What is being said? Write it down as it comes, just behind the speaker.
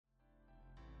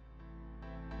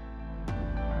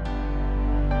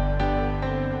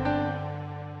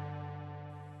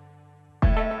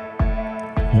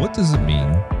What does it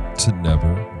mean to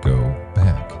never go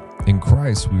back? In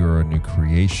Christ, we are a new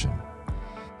creation,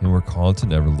 and we're called to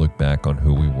never look back on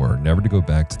who we were, never to go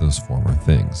back to those former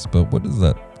things. But what does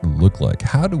that look like?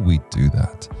 How do we do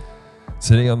that?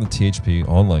 Today on the THP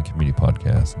Online Community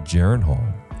Podcast, Jaron Hall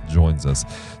joins us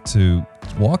to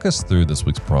walk us through this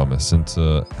week's promise and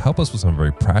to help us with some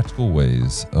very practical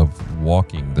ways of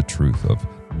walking the truth of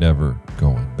never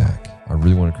going back. I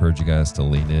really want to encourage you guys to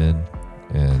lean in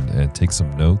and take some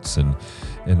notes and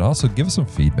also give us some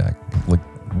feedback. Like,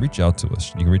 reach out to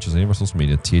us. You can reach us on any of our social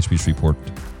media, THP Shreveport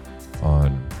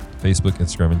on Facebook,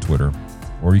 Instagram, and Twitter,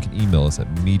 or you can email us at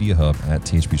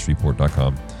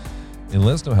mediahub@thpshreveport.com and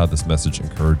let us know how this message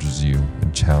encourages you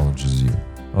and challenges you.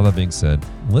 All that being said,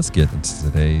 let's get into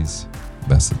today's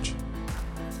message.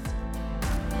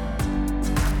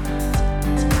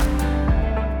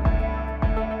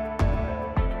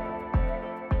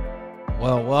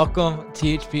 Well, welcome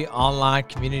THP Online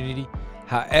Community.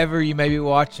 However you may be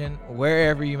watching,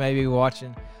 wherever you may be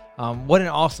watching, what an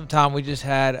awesome time we just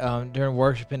had during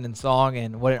worshiping and song,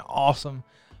 and what an awesome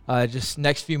just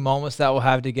next few moments that we'll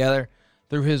have together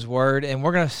through His Word. And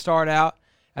we're going to start out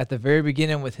at the very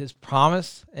beginning with His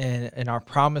promise, and our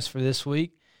promise for this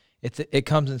week. It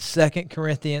comes in 2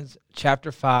 Corinthians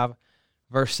chapter 5,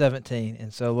 verse 17.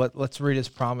 And so let's read His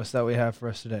promise that we have for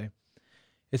us today.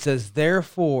 It says,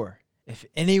 "Therefore, if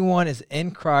anyone is in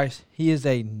Christ, he is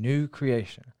a new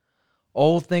creation.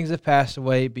 Old things have passed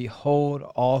away. Behold,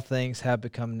 all things have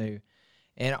become new."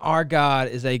 And our God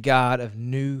is a God of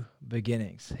new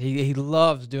beginnings. He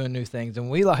loves doing new things, and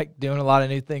we like doing a lot of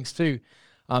new things too.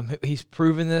 He's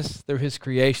proven this through His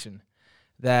creation,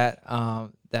 that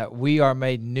we are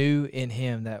made new in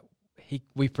Him, that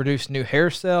we produce new hair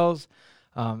cells,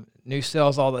 new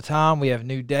cells all the time. We have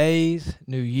new days,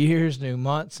 new years, new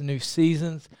months, new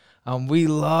seasons. We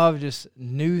love just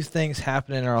new things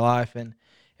happening in our life. And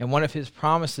one of His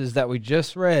promises that we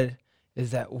just read is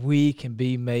that we can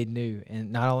be made new.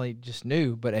 And not only just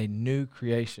new, but a new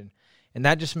creation. And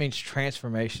that just means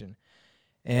transformation.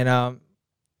 And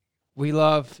we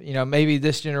love, maybe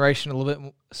this generation a little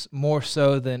bit more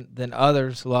so than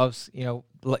others loves,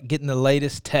 getting the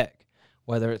latest tech,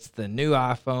 whether it's the new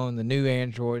iPhone, the new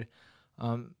Android.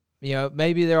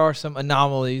 Maybe there are some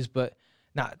anomalies, but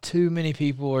not too many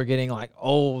people are getting like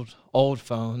old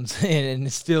phones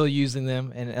and still using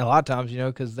them, and a lot of times,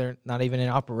 because they're not even in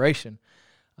operation.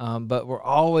 But we're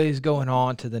always going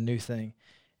on to the new thing.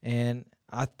 And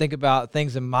I think about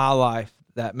things in my life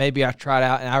that maybe I tried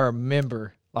out, and I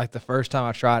remember like the first time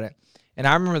I tried it. And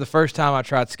I remember the first time I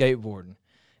tried skateboarding,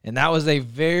 and that was a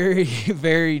very,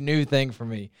 very new thing for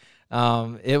me.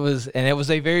 It was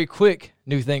a very quick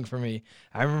new thing for me.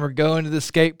 I remember going to the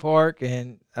skate park,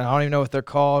 and I don't even know what they're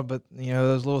called, but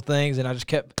those little things, and I just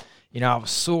kept, I was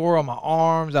sore on my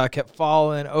arms. I kept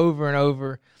falling over and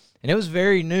over, and it was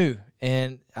very new.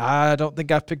 And I don't think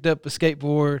I've picked up a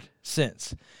skateboard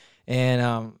since.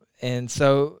 And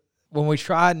so when we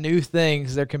try new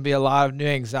things, there can be a lot of new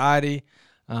anxiety,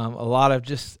 a lot of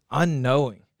just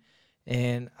unknowing.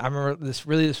 And I remember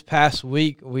this past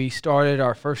week, we started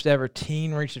our first ever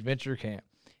Teen Reach Adventure Camp.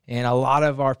 And a lot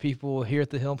of our people here at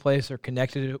the Hill Place are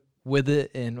connected with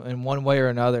it in one way or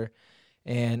another.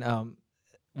 And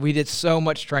we did so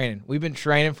much training. We've been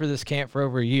training for this camp for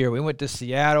over a year. We went to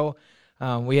Seattle.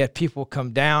 We had people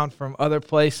come down from other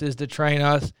places to train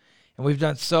us. And we've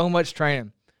done so much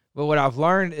training. But what I've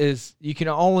learned is you can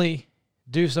only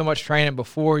do so much training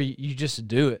before you just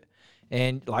do it.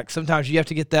 And like sometimes you have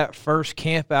to get that first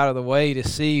camp out of the way to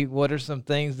see what are some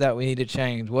things that we need to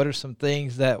change. What are some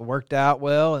things that worked out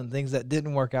well and things that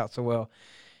didn't work out so well.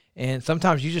 And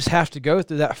sometimes you just have to go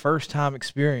through that first time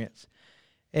experience.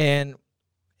 And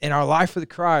in our life with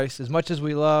Christ, as much as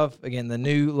we love, again, the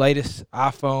new latest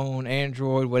iPhone,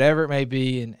 Android, whatever it may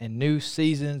be, and new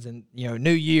seasons and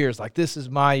new years, like this is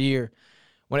my year.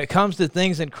 When it comes to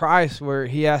things in Christ where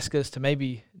He asks us to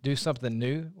maybe do something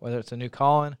new, whether it's a new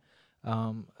calling,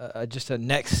 just a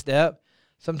next step,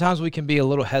 sometimes we can be a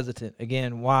little hesitant.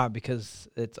 Again, why? Because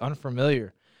it's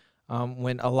unfamiliar.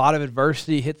 When a lot of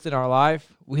adversity hits in our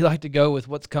life, we like to go with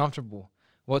what's comfortable,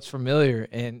 what's familiar.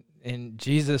 And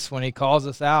Jesus, when He calls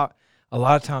us out, a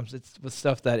lot of times it's with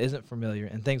stuff that isn't familiar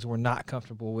and things we're not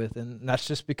comfortable with. And that's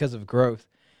just because of growth.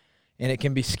 And it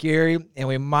can be scary, and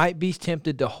we might be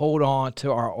tempted to hold on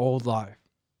to our old life,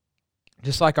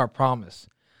 just like our promise.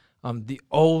 The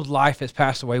old life has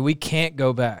passed away. We can't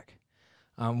go back.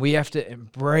 We have to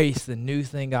embrace the new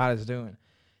thing God is doing.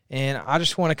 And I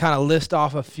just want to kind of list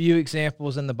off a few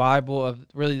examples in the Bible of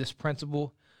really this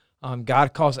principle.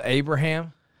 God calls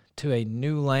Abraham to a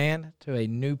new land, to a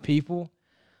new people.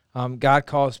 God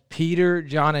calls Peter,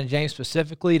 John, and James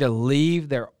specifically to leave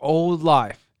their old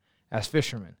life as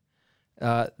fishermen.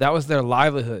 That was their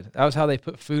livelihood. That was how they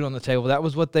put food on the table. That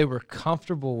was what they were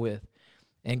comfortable with.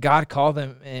 And God called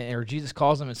them, or Jesus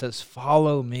calls them and says,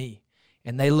 follow me.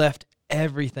 And they left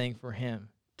everything for him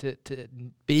to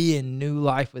be in new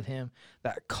life with him.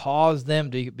 That caused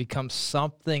them to become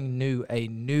something new, a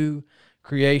new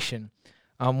creation.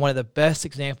 One of the best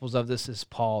examples of this is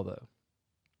Paul, though.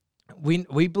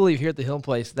 We believe here at the Hill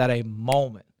Place that a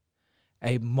moment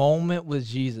with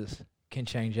Jesus can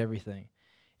change everything.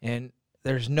 And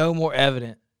there's no more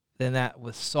evident than that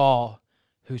with Saul,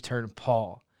 who turned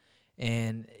Paul.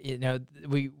 And,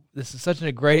 this is such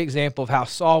a great example of how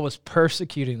Saul was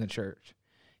persecuting the church.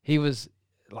 He was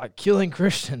like killing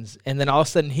Christians. And then all of a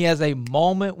sudden he has a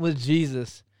moment with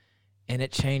Jesus and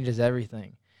it changes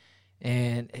everything.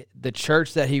 And the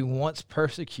church that he once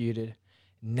persecuted,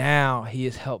 now he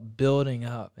is helped building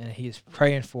up and he is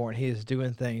praying for and he is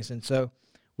doing things. And so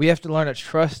we have to learn to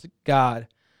trust God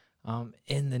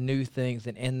in the new things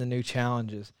and in the new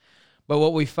challenges. But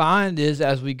what we find is,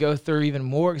 as we go through even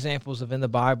more examples in the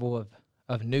Bible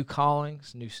of new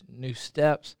callings, new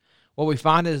steps, what we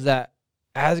find is that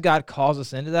as God calls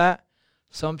us into that,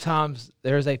 sometimes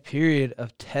there's a period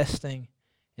of testing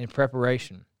and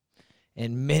preparation.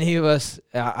 And many of us,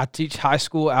 I teach high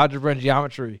school algebra and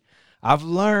geometry. I've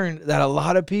learned that a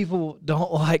lot of people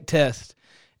don't like tests.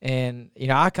 And,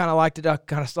 I kind of liked it. I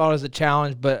kind of saw it as a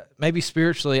challenge, but maybe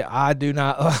spiritually, I do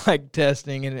not like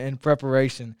testing and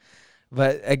preparation.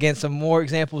 But again, some more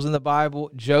examples in the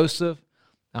Bible. Joseph,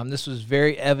 this was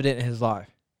very evident in his life.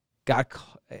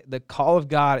 The call of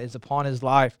God is upon his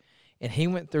life, and he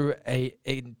went through an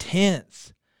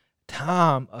intense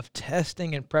time of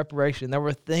testing and preparation. There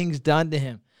were things done to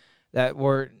him that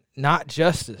were not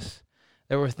justice.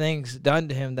 There were things done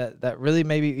to him that really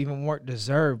maybe even weren't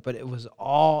deserved, but it was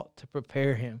all to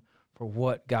prepare him for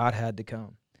what God had to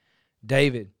come.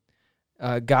 David,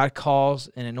 God calls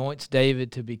and anoints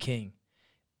David to be king.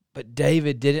 But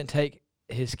David didn't take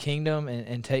his kingdom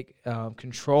and take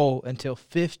control until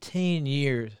 15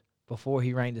 years before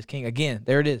he reigned as king. Again,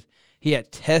 there it is. He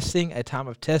had testing, a time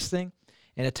of testing,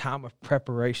 and a time of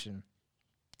preparation.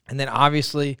 And then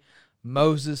obviously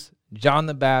Moses, John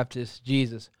the Baptist,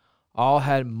 Jesus, all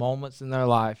had moments in their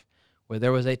life where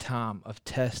there was a time of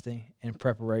testing and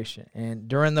preparation. And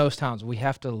during those times, we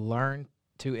have to learn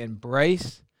to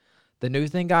embrace the new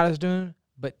thing God is doing,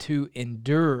 but to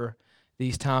endure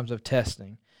these times of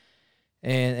testing.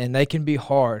 And they can be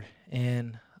hard.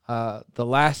 And the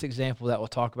last example that we'll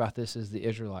talk about this is the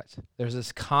Israelites. There's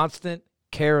this constant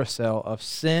carousel of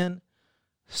sin,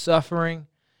 suffering,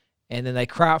 and then they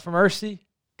cry out for mercy.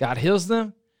 God heals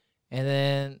them. And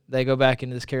then they go back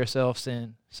into this carousel of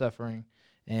sin, suffering,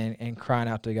 and crying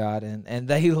out to God. And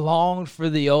they longed for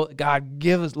the old, God,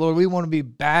 give us, Lord, we want to be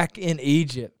back in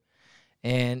Egypt.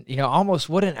 And, almost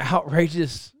what an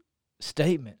outrageous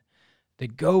statement. To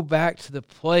go back to the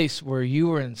place where you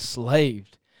were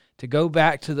enslaved. To go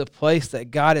back to the place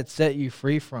that God had set you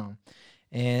free from.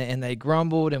 And they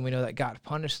grumbled, and we know that God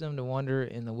punished them to wander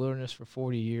in the wilderness for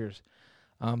 40 years.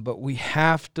 But we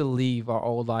have to leave our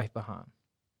old life behind.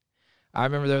 I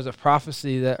remember there was a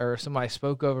prophecy or somebody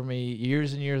spoke over me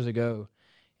years and years ago,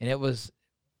 and it was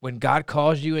when God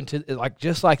calls you into,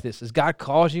 just like this, as God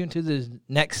calls you into the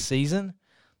next season,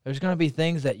 there's going to be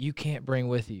things that you can't bring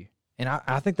with you. And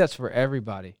I think that's for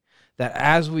everybody, that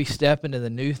as we step into the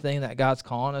new thing that God's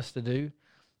calling us to do,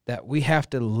 that we have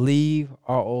to leave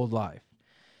our old life.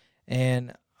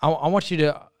 And I want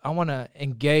to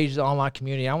engage the online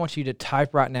community. I want you to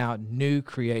type right now, new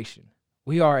creation.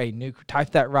 We are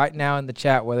type that right now in the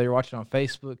chat, whether you're watching on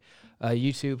Facebook,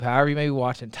 YouTube, however you may be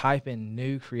watching, type in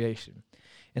new creation.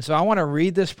 And so I want to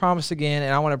read this promise again,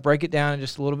 and I want to break it down in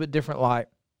just a little bit different light.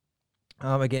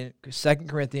 Again, 2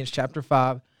 Corinthians chapter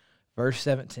 5, verse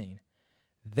 17.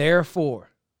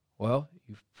 Therefore, well,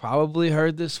 you've probably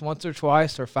heard this once or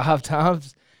twice or 5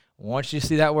 times. Once you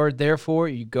see that word therefore,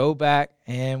 you go back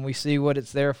and we see what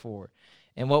it's there for.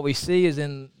 And what we see is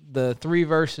in the 3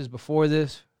 verses before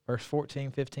this, verse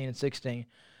 14, 15, and 16,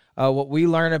 what we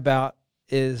learn about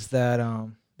is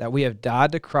that we have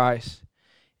died to Christ,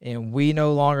 and we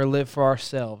no longer live for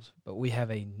ourselves, but we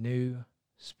have a new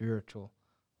spiritual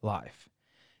life.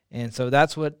 And so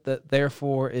that's what the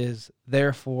therefore is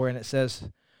there for. And it says,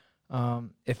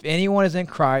 if anyone is in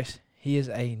Christ, he is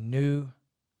a new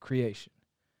creation.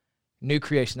 New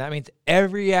creation. That means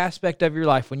every aspect of your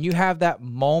life, when you have that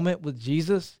moment with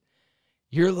Jesus,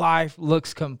 your life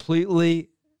looks completely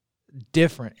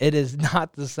different. It is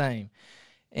not the same.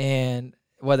 And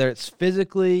whether it's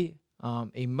physically,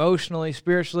 emotionally,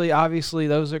 spiritually. Obviously,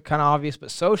 those are kind of obvious,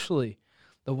 but socially,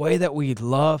 the way that we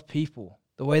love people,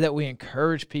 the way that we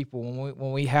encourage people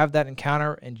when we have that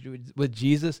encounter with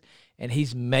Jesus, and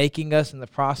He's making us in the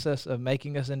process of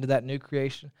making us into that new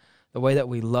creation, the way that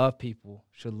we love people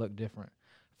should look different.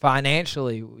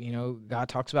 Financially, God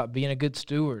talks about being a good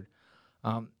steward.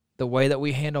 The way that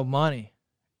we handle money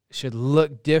should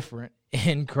look different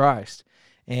in Christ.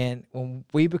 And when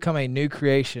we become a new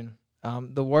creation,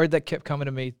 the word that kept coming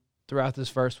to me throughout this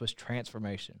verse was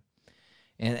transformation.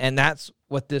 And that's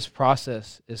what this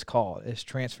process is called, is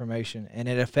transformation. And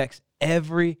it affects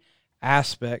every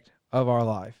aspect of our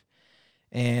life.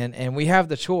 And we have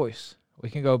the choice. We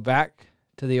can go back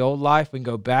to the old life. We can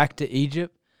go back to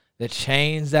Egypt, the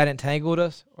chains that entangled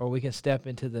us, or we can step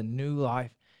into the new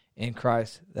life in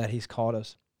Christ that He's called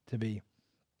us to be.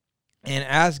 And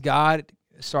as God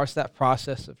starts that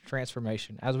process of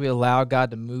transformation, as we allow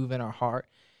God to move in our heart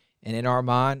and in our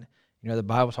mind, the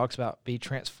Bible talks about be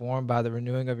transformed by the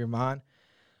renewing of your mind.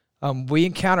 We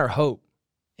encounter hope,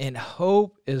 and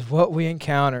hope is what we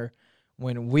encounter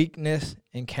when weakness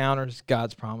encounters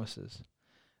God's promises.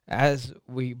 As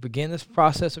we begin this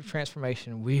process of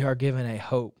transformation, we are given a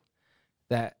hope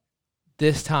that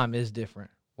this time is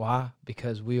different. Why?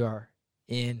 Because we are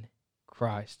in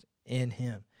Christ, in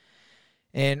Him.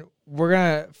 And we're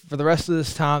going to, for the rest of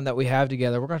this time that we have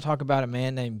together, we're going to talk about a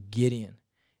man named Gideon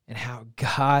and how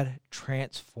God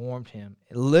transformed him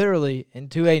literally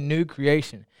into a new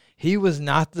creation. He was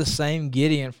not the same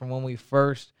Gideon from when we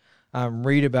first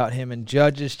read about him in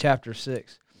Judges chapter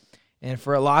 6. And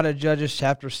for a lot of Judges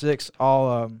chapter 6,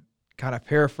 I'll kind of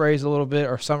paraphrase a little bit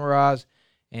or summarize,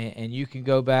 and you can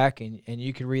go back and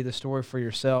you can read the story for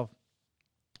yourself.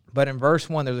 But in verse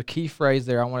 1, there's a key phrase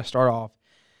there I want to start off.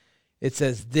 It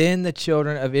says, "Then the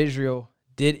children of Israel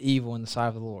did evil in the sight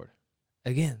of the Lord."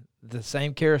 Again, the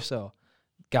same carousel.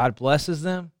 God blesses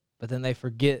them, but then they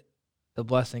forget the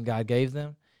blessing God gave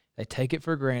them. They take it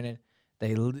for granted.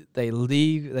 They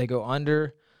leave. They go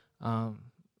under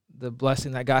the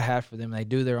blessing that God had for them. They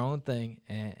do their own thing,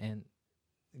 and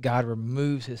God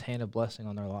removes His hand of blessing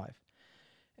on their life.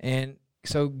 And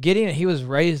so Gideon, he was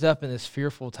raised up in this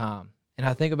fearful time. And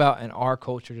I think about in our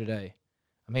culture today.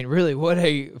 I mean, really, what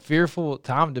a fearful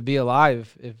time to be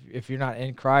alive if you're not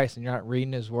in Christ and you're not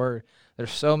reading His Word.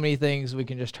 There's so many things we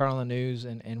can just turn on the news,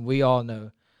 and we all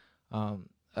know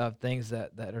of things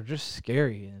that are just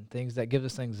scary and things that give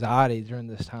us anxiety during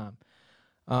this time.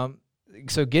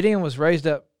 So Gideon was raised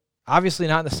up, obviously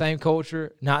not in the same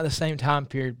culture, not in the same time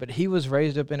period, but he was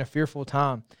raised up in a fearful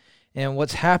time. And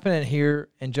what's happening here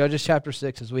in Judges chapter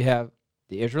 6 is we have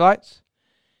the Israelites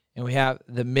and we have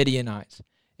the Midianites.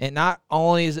 And not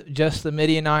only is it just the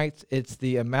Midianites, it's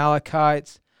the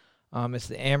Amalekites, it's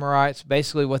the Amorites.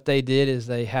 Basically what they did is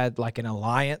they had like an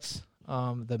alliance,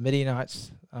 the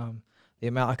Midianites, the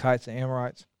Amalekites, the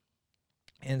Amorites.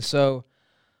 And so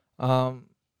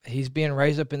he's being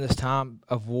raised up in this time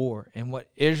of war. And what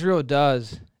Israel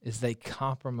does is they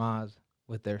compromise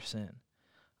with their sin.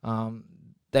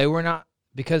 They were not,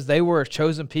 because they were a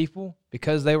chosen people,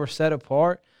 because they were set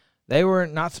apart, they were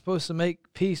not supposed to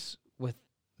make peace with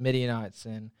Midianites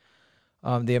and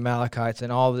the Amalekites and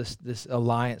all this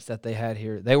alliance that they had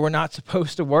here. They were not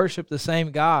supposed to worship the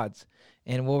same gods.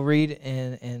 And we'll read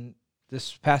in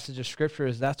this passage of Scripture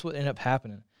is that's what ended up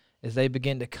happening, is they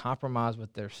begin to compromise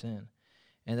with their sin.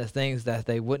 And the things that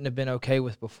they wouldn't have been okay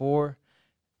with before,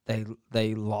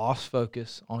 they lost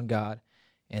focus on God,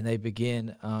 and they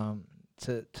begin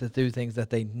to do things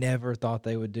that they never thought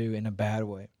they would do in a bad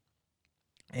way.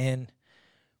 And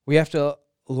we have to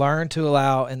learn to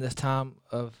allow, in this time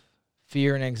of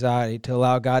fear and anxiety, to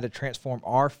allow God to transform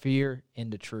our fear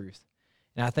into truth.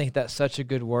 And I think that's such a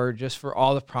good word just for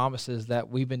all the promises that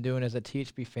we've been doing as a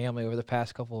THP family over the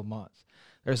past couple of months.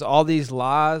 There's all these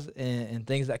lies and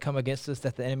things that come against us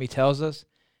that the enemy tells us,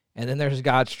 and then there's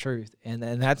God's truth, and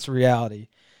that's reality.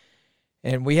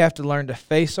 And we have to learn to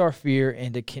face our fear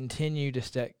and to continue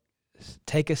to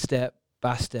take a step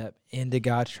by step into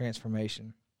God's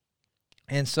transformation.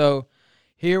 And so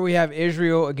here we have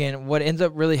Israel. Again, what ends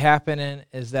up really happening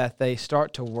is that they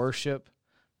start to worship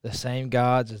the same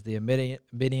gods as the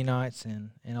Midianites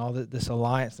and all this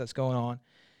alliance that's going on.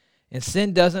 And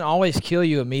sin doesn't always kill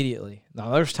you immediately. Now,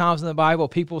 there's times in the Bible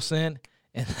people sin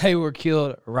and they were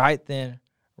killed right then,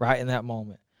 right in that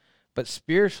moment. But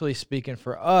spiritually speaking,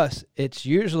 for us, it's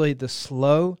usually the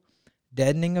slow,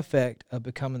 deadening effect of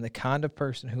becoming the kind of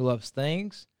person who loves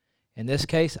things, in this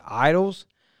case, idols,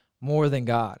 more than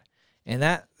God. And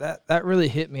that really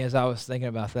hit me as I was thinking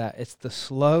about that. It's the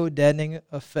slow, deadening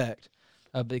effect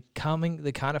of becoming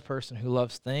the kind of person who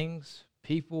loves things,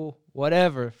 people,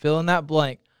 whatever, fill in that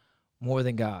blank, more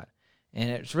than God. And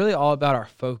it's really all about our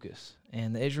focus.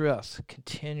 And the Israelites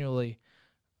continually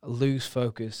lose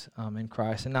focus in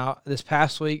Christ. And now this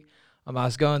past week, I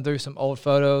was going through some old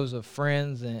photos of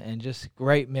friends and just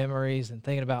great memories and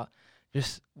thinking about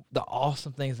just the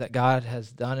awesome things that God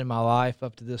has done in my life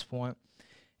up to this point.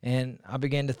 And I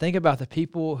began to think about the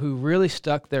people who really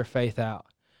stuck their faith out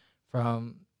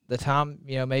from the time,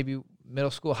 maybe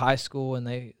middle school, high school, and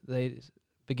they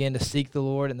began to seek the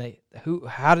Lord, and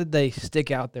how did they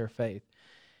stick out their faith?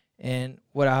 And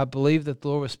what I believe that the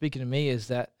Lord was speaking to me is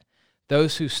that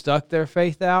those who stuck their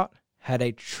faith out had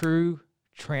a true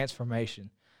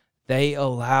transformation. They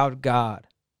allowed God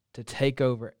to take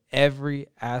over every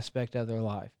aspect of their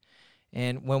life.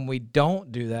 And when we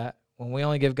don't do that, when we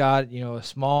only give God, a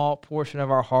small portion of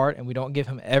our heart and we don't give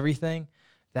him everything,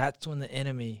 that's when the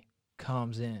enemy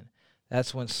comes in.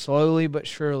 That's when slowly but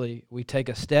surely we take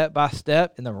a step by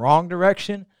step in the wrong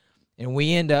direction, and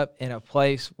we end up in a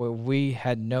place where we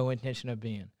had no intention of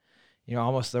being.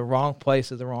 Almost the wrong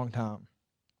place at the wrong time.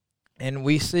 And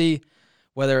we see,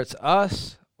 whether it's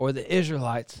us or the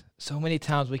Israelites, so many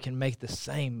times we can make the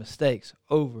same mistakes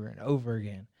over and over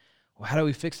again. Well, how do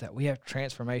we fix that? We have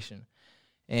transformation.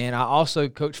 And I also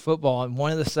coach football, and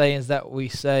one of the sayings that we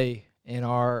say in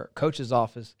our coach's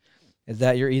office is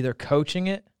that you're either coaching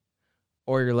it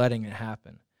or you're letting it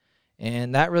happen.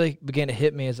 And that really began to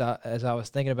hit me as I was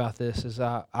thinking about this, is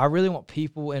I really want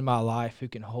people in my life who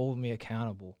can hold me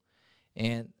accountable.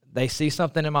 And they see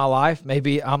something in my life,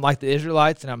 maybe I'm like the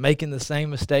Israelites and I'm making the same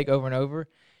mistake over and over,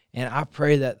 and I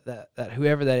pray that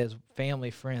whoever that is, family,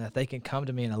 friend, that they can come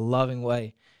to me in a loving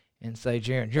way and say,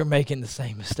 Jaron, you're making the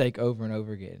same mistake over and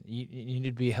over again. You need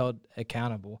to be held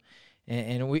accountable.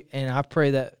 And I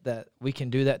pray that we can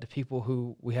do that to people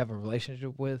who we have a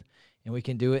relationship with, and we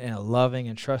can do it in a loving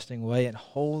and trusting way and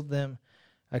hold them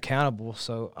accountable.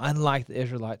 So unlike the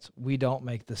Israelites, we don't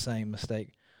make the same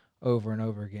mistake over and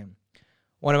over again.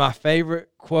 One of my favorite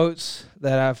quotes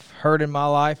that I've heard in my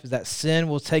life is that sin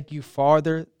will take you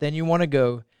farther than you want to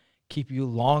go, keep you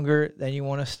longer than you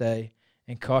want to stay,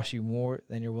 and cost you more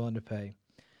than you're willing to pay.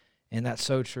 And that's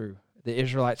so true. The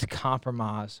Israelites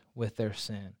compromised with their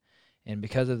sin. And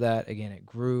because of that, again, it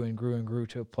grew and grew and grew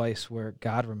to a place where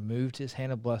God removed his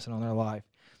hand of blessing on their life.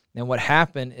 And what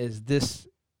happened is this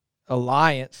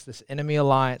alliance, this enemy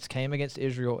alliance, came against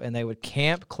Israel, and they would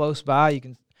camp close by. You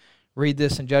can read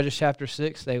this in Judges chapter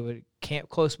 6. They would camp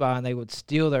close by, and they would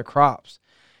steal their crops.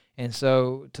 And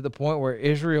so to the point where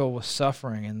Israel was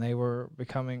suffering, and they were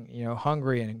becoming,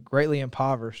 hungry and greatly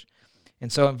impoverished.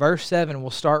 And so in verse 7, we'll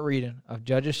start reading of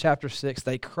Judges chapter 6,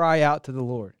 they cry out to the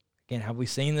Lord. Again, have we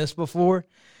seen this before?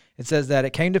 It says that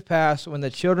it came to pass when the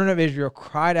children of Israel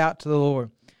cried out to the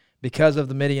Lord because of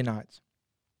the Midianites,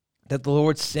 that the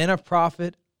Lord sent a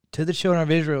prophet to the children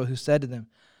of Israel who said to them,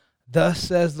 Thus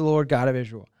says the Lord God of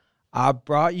Israel, I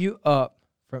brought you up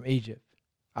from Egypt.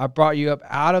 I brought you up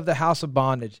out of the house of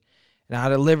bondage, and I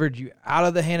delivered you out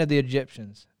of the hand of the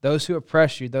Egyptians, those who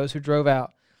oppressed you, those who drove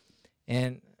out.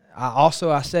 And I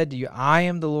said to you, I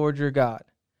am the Lord your God.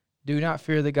 Do not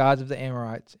fear the gods of the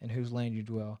Amorites in whose land you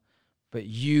dwell, but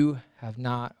you have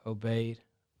not obeyed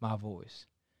my voice.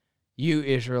 You,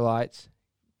 Israelites,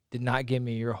 did not give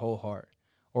me your whole heart.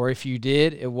 Or if you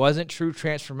did, it wasn't true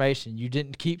transformation. You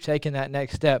didn't keep taking that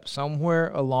next step.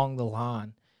 Somewhere along the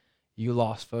line, you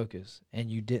lost focus and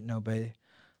you didn't obey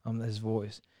his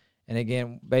voice. And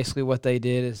again, basically what they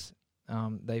did is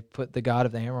they put the God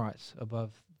of the Amorites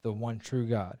above the one true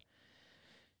God.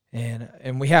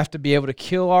 And we have to be able to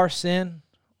kill our sin,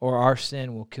 or our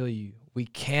sin will kill you. We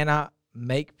cannot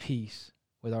make peace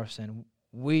with our sin.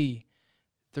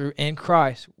 In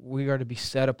Christ, we are to be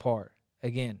set apart.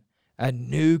 Again, a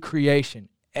new creation.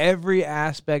 Every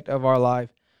aspect of our life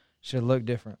should look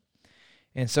different.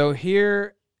 And so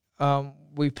here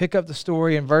we pick up the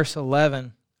story in verse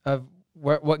 11 of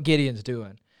what Gideon's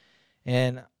doing.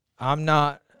 And I'm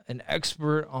not an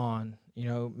expert on,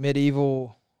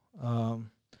 medieval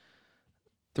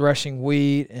threshing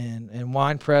wheat and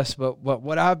wine press, but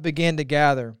what I began to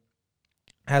gather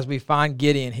as we find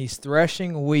Gideon, he's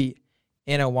threshing wheat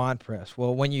in a wine press.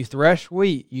 Well, when you thresh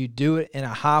wheat, you do it in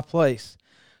a high place.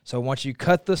 So once you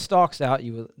cut the stalks out,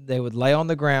 they would lay on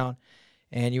the ground,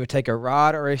 and you would take a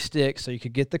rod or a stick so you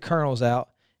could get the kernels out,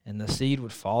 and the seed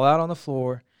would fall out on the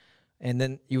floor, and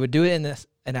then you would do it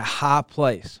in a high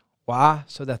place. Why?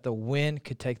 So that the wind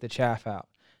could take the chaff out,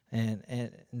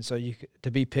 and so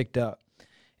to be picked up.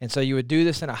 And so you would do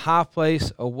this in a high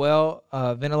place, a well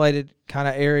ventilated kind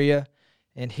of area.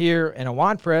 And here in a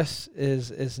wine press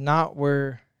is not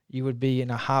where you would be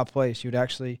in a high place. You would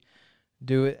actually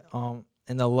do it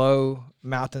in the low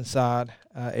mountainside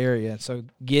area. So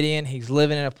Gideon, he's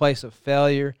living in a place of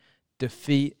failure,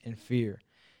 defeat, and fear.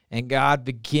 And God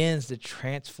begins to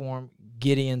transform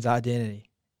Gideon's identity.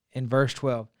 In verse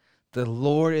 12, the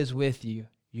Lord is with you,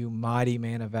 you mighty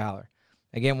man of valor.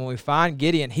 Again, when we find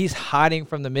Gideon, he's hiding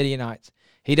from the Midianites.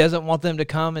 He doesn't want them to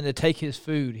come and to take his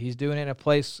food. He's doing it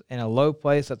in a low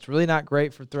place that's really not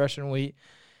great for threshing wheat.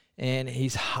 And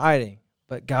he's hiding.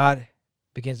 But God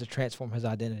begins to transform his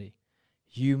identity.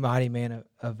 You mighty man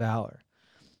of valor.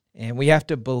 And we have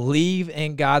to believe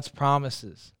in God's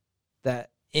promises, that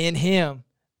in him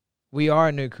we are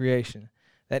a new creation,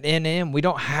 that in him we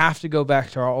don't have to go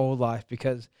back to our old life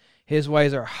because his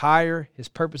ways are higher, his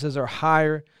purposes are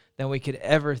higher than we could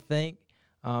ever think.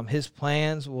 His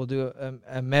plans will do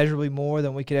immeasurably more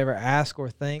than we could ever ask or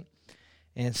think.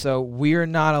 And so we are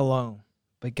not alone,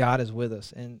 but God is with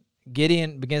us. And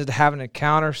Gideon begins to have an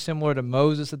encounter similar to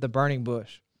Moses at the burning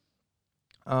bush.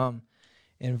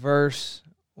 In verse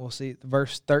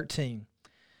 13,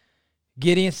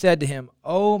 Gideon said to him,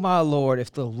 "Oh, my Lord,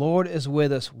 if the Lord is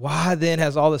with us, why then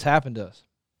has all this happened to us?"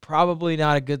 Probably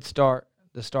not a good start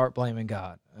to start blaming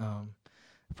God.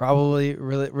 Probably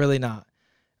really not.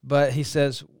 But he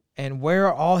says, "And where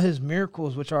are all his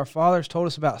miracles which our fathers told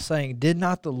us about, saying, did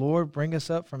not the Lord bring us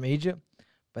up from Egypt?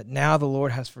 But now the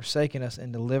Lord has forsaken us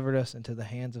and delivered us into the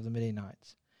hands of the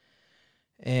Midianites."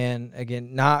 And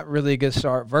again, not really a good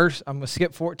start. I'm going to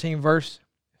skip 14, verse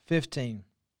 15.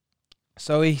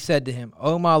 So he said to him,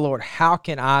 "Oh, my Lord, how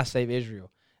can I save Israel?"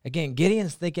 Again,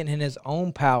 Gideon's thinking in his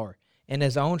own power, in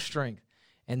his own strength.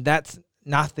 And that's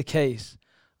not the case.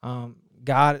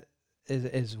 God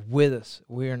is with us.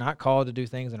 We are not called to do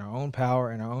things in our own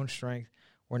power and our own strength.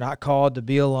 We're not called to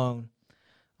be alone.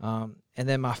 And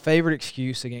then my favorite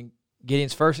excuse, again,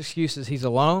 Gideon's first excuse is he's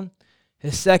alone.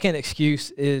 His second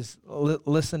excuse is,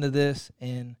 listen to this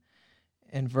in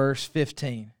verse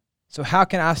 15. "So how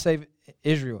can I save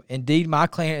Israel? Indeed, my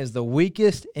clan is the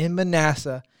weakest in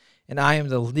Manasseh, and I am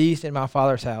the least in my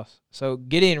father's house." So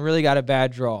Gideon really got a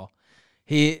bad draw.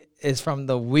 He is from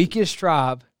the weakest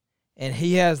tribe, and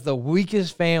he has the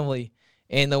weakest family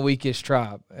in the weakest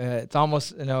tribe. It's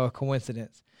almost a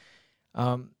coincidence.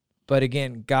 But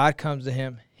again, God comes to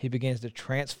him. He begins to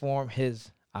transform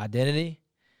his identity.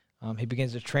 He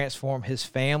begins to transform his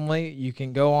family. You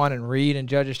can go on and read in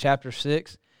Judges chapter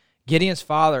 6. Gideon's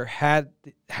father had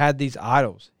these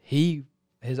idols.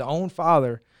 His own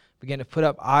father began to put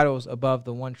up idols above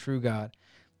the one true God.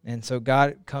 And so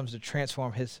God comes to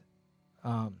transform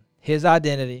his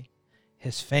identity,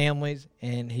 his families,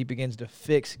 and he begins to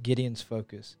fix Gideon's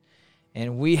focus.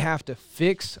 And we have to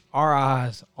fix our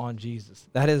eyes on Jesus.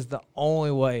 That is the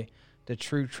only way to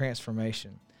true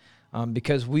transformation,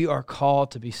 because we are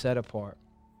called to be set apart.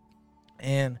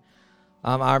 And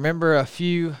I remember a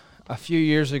few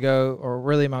years ago, or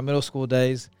really my middle school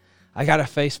days, I got a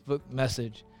Facebook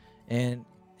message, and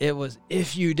it was,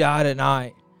 "If you die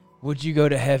tonight, would you go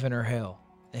to heaven or hell?"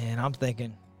 And I'm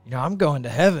thinking, I'm going to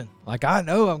heaven. Like, I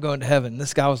know I'm going to heaven. And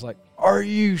this guy was like, "Are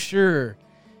you sure?"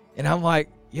 And I'm like,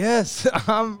 "Yes,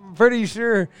 I'm pretty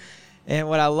sure." And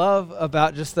what I love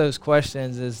about just those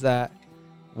questions is that,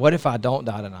 what if I don't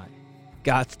die tonight?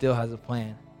 God still has a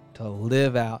plan to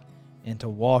live out and to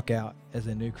walk out as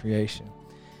a new creation.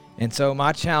 And so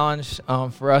my challenge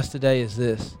for us today is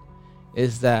this,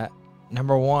 is that,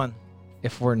 number one,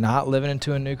 if we're not living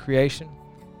into a new creation,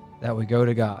 that we go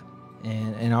to God.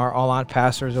 And our online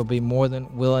pastors will be more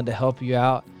than willing to help you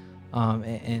out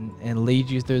and lead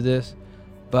you through this.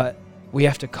 But we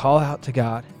have to call out to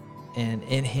God, and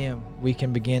in him we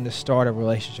can begin to start a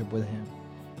relationship with him.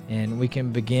 And we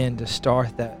can begin to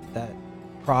start that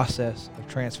process of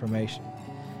transformation.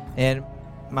 And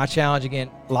my challenge, again,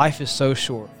 life is so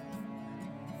short.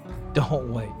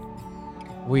 Don't wait.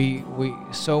 We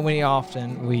so many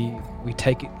often we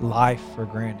take life for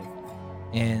granted.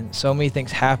 And so many things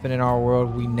happen in our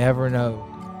world, we never know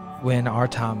when our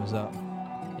time is up.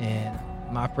 And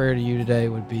my prayer to you today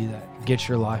would be that get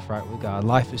your life right with God.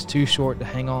 Life is too short to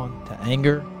hang on to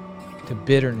anger, to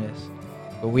bitterness,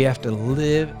 but we have to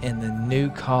live in the new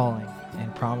calling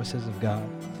and promises of God.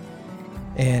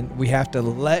 And we have to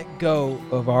let go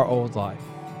of our old life.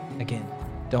 Again,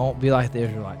 don't be like the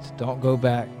Israelites. Don't go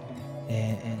back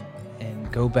and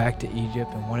go back to Egypt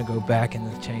and want to go back in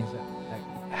the chains that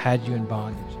had you in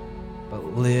bondage, but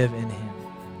live in him.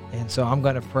 And so I'm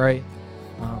going to pray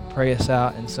us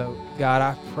out. And so, God,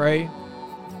 I pray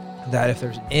that if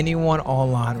there's anyone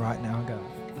online right now, God,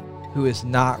 who is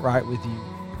not right with you,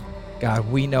 God,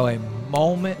 we know a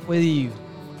moment with you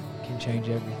can change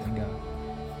everything,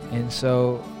 God. And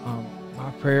so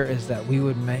my prayer is that we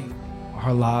would make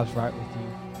our lives right with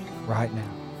you. right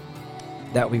now,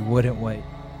 that we wouldn't wait.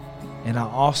 And I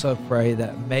also pray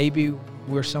that maybe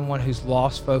we're someone who's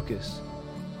lost focus,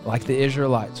 like the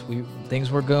Israelites.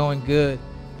 Things were going good,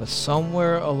 but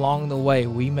somewhere along the way,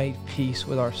 we made peace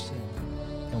with our sin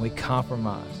and we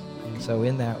compromised. And so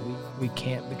in that, we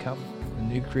can't become the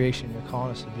new creation you're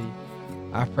calling us to be.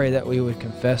 I pray that we would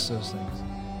confess those things,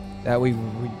 that we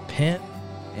would repent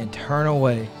and turn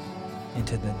away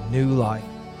into the new life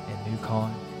and new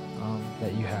calling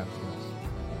that you have for us.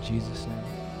 In Jesus' name.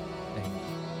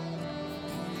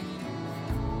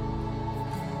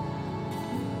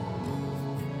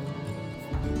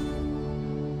 Amen.